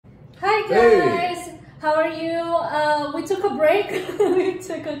Hi guys! Hey. How are you? We took a break. We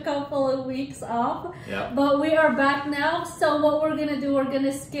took a couple of weeks off. Yeah. But we are back now. So what we're gonna do, we're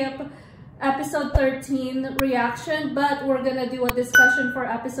gonna skip episode 13 reaction, but we're gonna do a discussion for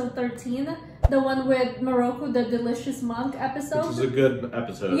episode 13. The one with Moroku, the delicious monk episode. Which is a good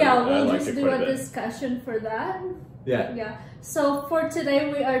episode. Yeah, we'll just do a discussion for that. Yeah. Yeah. So for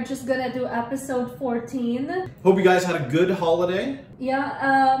today, we are just gonna do episode 14. Hope you guys had a good holiday.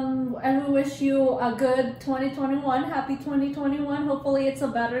 Yeah, and we wish you a good 2021. Happy 2021. Hopefully it's a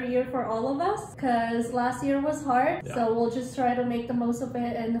better year for all of us, because last year was hard. Yeah. So we'll just try to make the most of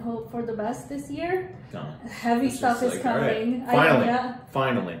it and hope for the best this year. No. Heavy stuff is coming. Right.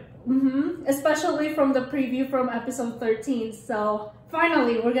 Finally. Especially from the preview from episode 13. So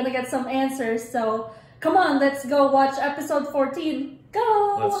finally, we're gonna get some answers. So come on, let's go watch episode 14.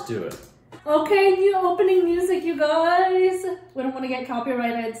 Go! Let's do it. Okay, new opening music, you guys. We don't want to get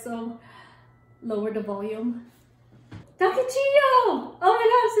copyrighted, so lower the volume. Takechiyo! Oh my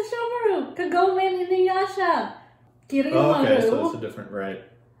god, Sesshomaru! Kagome Inuyasha! Kirimaru! Oh, okay, so it's a different, right.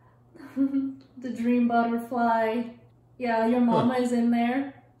 The dream butterfly. Yeah, your mama is in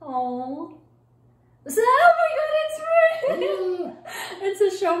there. Oh. Oh my god, it's Rin! It's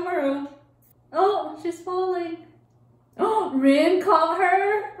Sesshomaru. Oh, she's falling. Oh, Rin caught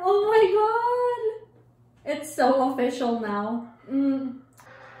her. Oh my god. It's so official now.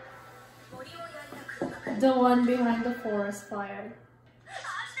 The one behind the forest fire.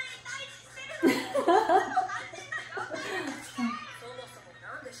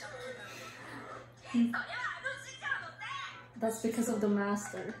 That's because of the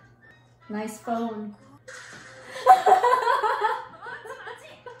master. Nice phone.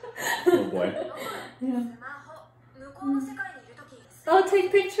 Oh boy. Yeah. Oh,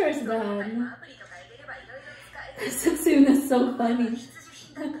 take pictures then. Setsuna is so funny.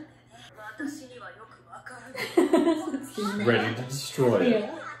 Ready to destroy it.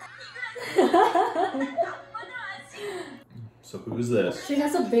 Yeah. So who's this? She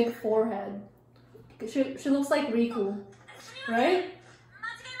has a big forehead. She looks like Riku, right?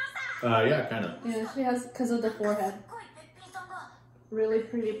 Yeah, kind of. Yeah, she has, because of the forehead. Really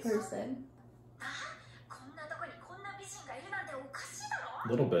pretty person. A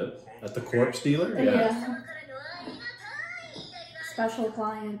little bit. At the corpse dealer? Yeah. Special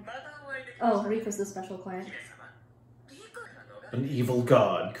client. Oh, Riku's the special client. An evil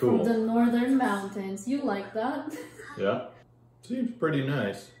god. Cool. From the northern mountains. You like that? Yeah. Seems pretty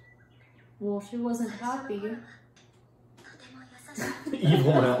nice. Well, she wasn't happy.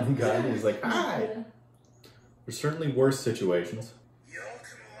 Evil mountain god. He's like, hi! Yeah. There's certainly worse situations.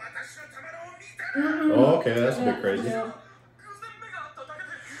 Oh, okay, that's a bit crazy. Yeah.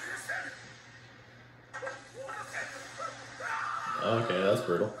 Okay, that's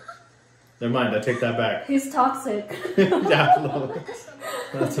brutal. Never mind, I take that back. He's toxic. Yeah,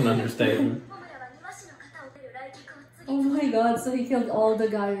 that's an understatement. Oh my god, so he killed all the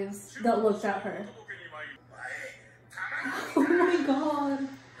guys that looked at her. Oh my god.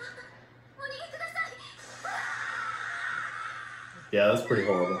 Yeah, that's pretty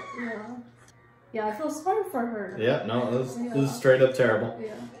horrible. Yeah. Yeah, I feel sorry for her. Yeah, no, this is straight up terrible.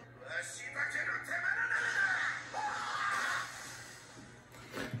 Yeah.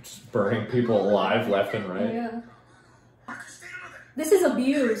 Just burning people alive left and right. Yeah. This is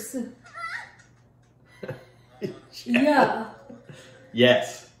abuse. Yeah.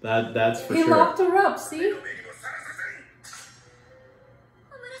 Yes, that's for sure. He locked her up, see?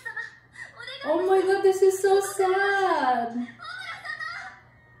 Oh my god, this is so sad.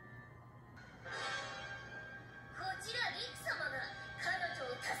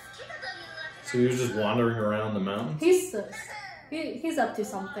 So he was just wandering around the mountains? He's up to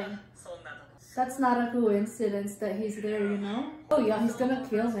something. That's not a coincidence that he's there, you know? Oh yeah, he's gonna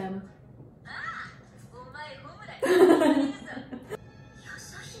kill him.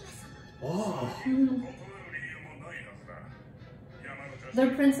 Oh.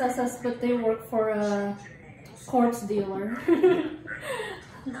 They're princesses, but they work for a corpse dealer.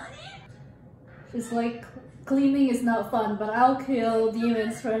 She's like, cleaning is not fun, but I'll kill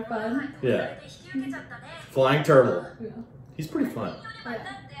demons for fun. Yeah. Flying turtle. Yeah. He's pretty fun. Yeah.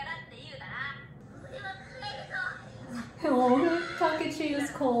 Oh, Takechi is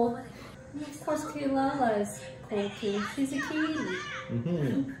cold. Of course, Keilala is cold too. She's a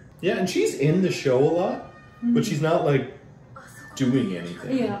kitty. Yeah, and she's in the show a lot, but she's not like doing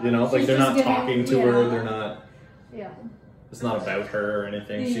anything. Yeah. You know, like they're not talking to her. They're not. Yeah. It's not about her or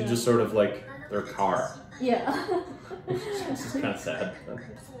anything. She's just sort of like their car. Yeah. This is kind of sad. But...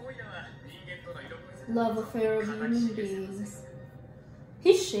 Love affair of human beings.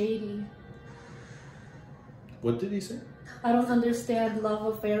 He's shady. What did he say? I don't understand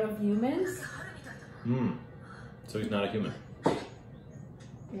love affair of humans. Hmm. So he's not a human.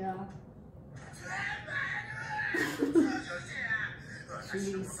 Yeah.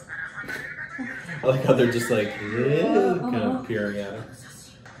 Jeez. I like how they're just like, yeah, kind of peering at him.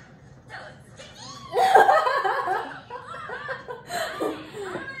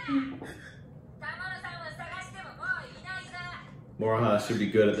 Moroha should be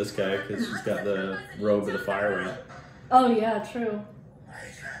good at this guy because she's got the robe of the fire rat. Oh yeah, true.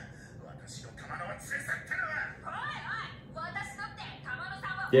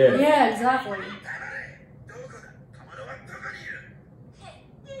 Yeah. Yeah, exactly.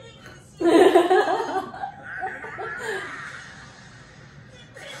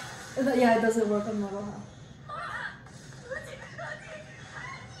 Yeah, it doesn't work on Moroha.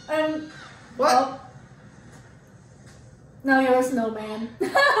 What? Oh. Now you're a snowman.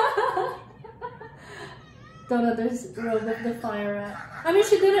 Don't understand the fire rat. I mean,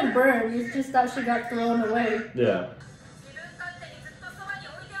 she didn't burn. It's just that she got thrown away. Yeah.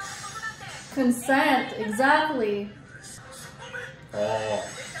 Consent, exactly. Oh.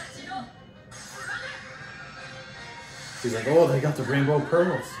 He's like, oh, they got the rainbow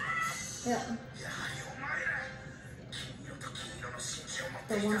pearls. Yeah.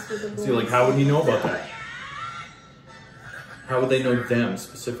 The ones with the gold. See, like, how would he know about that? How would they know them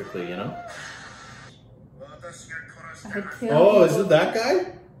specifically, you know? Oh, is it that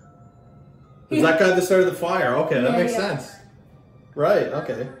guy? Is that guy that started the fire? Okay, that makes sense. Right,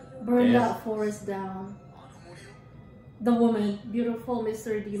 okay. Burn that forest down. The woman, beautiful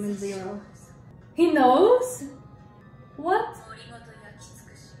Mr. Demon Zero. He knows? What?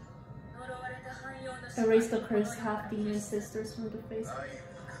 Erase the cursed half-demon sisters from the face.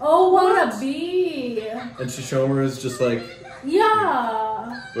 Oh, what a bee! And Sesshomaru is just like,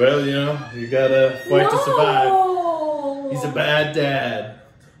 yeah! well, you know, you gotta fight to survive. No! He's a bad dad.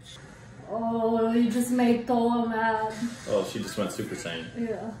 Oh, you just made Toa mad. Oh, she just went Super Saiyan.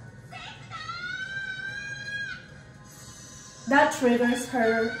 Yeah. That triggers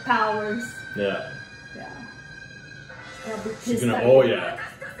her powers. Yeah. Yeah. She's gonna, oh yeah.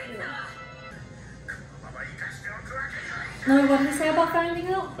 No, what did he say about finding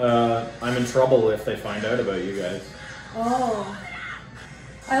out? I'm in trouble if they find out about you guys. Oh.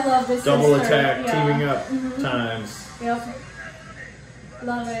 I love this Double sister. attack, Yeah. teaming up times. Yep.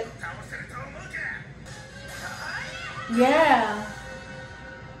 Love it. Yeah.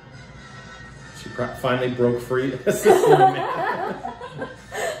 She finally broke free.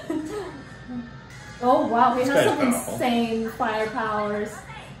 Oh wow, he This has guy's some powerful. insane fire powers.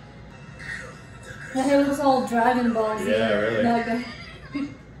 Yeah, he looks all Dragon Balls. Yeah, really. That guy.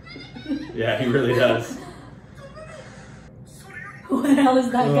 Yeah, he really does. Who the hell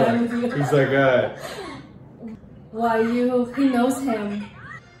is that guy with you? Who's that guy? Why he knows him.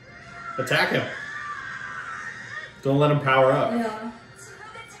 Attack him. Don't let him power up. Yeah.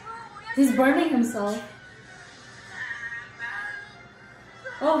 He's burning himself.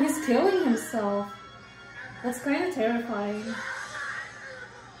 Oh, he's killing himself. That's kind of terrifying.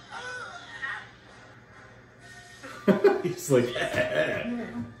 He's like, Yeah.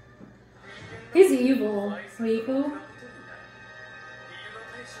 He's evil, Riku.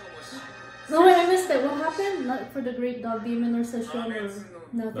 No, wait, I missed it. What happened? Not for the great dog demon or Sesshomaru.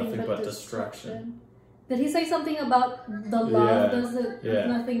 Nothing but destruction. Did he say something about the love? Does it?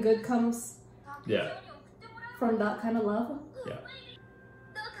 Nothing good comes from that kind of love? Yeah.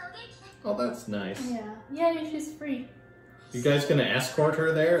 Oh, that's nice. Yeah. Yeah, she's free. You guys gonna escort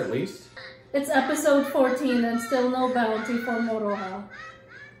her there at least? It's episode 14 and still no bounty for Moroha.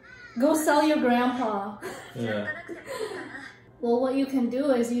 Go sell your grandpa. Yeah. Well, what you can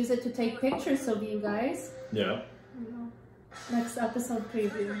do is use it to take pictures of you guys. Yeah. Next episode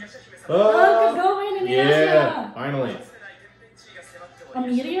preview. Oh, go in yeah, Inuyasha. finally. A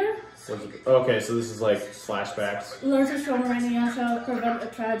meteor? Okay, so this is like flashbacks. Lord Sesshomaru and Inuyasha prevent a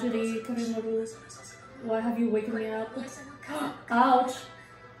tragedy. Karimaru, why have you waken me up? Ouch.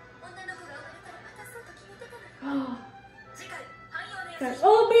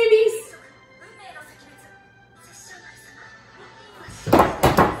 Oh, babies!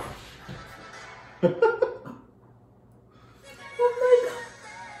 Oh my god.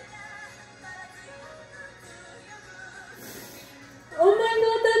 Oh my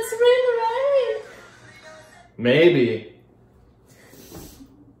god, that's Rin, right? Maybe.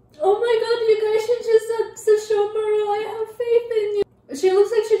 Oh my god, you guys should just Sesshomaru, I have faith in you. She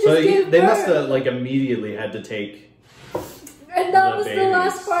looks like she just gave They birth. must have like immediately had to take And that was babies. the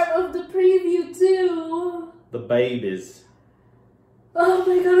last part of the preview too. The babies. Oh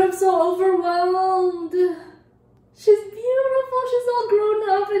my god, I'm so overwhelmed. She's beautiful, she's all grown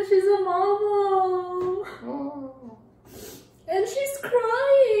up, and she's a mama. Oh. And she's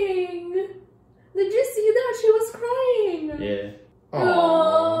crying. Did you see that? She was crying. Yeah.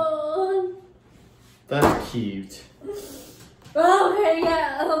 Oh. That's cute. Okay,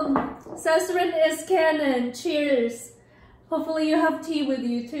 yeah. SESSRIN is canon. Cheers. Hopefully you have tea with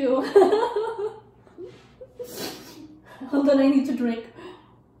you too. Hold on, I need to drink.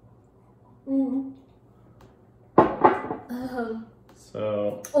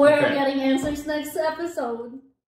 So We're getting answers next episode.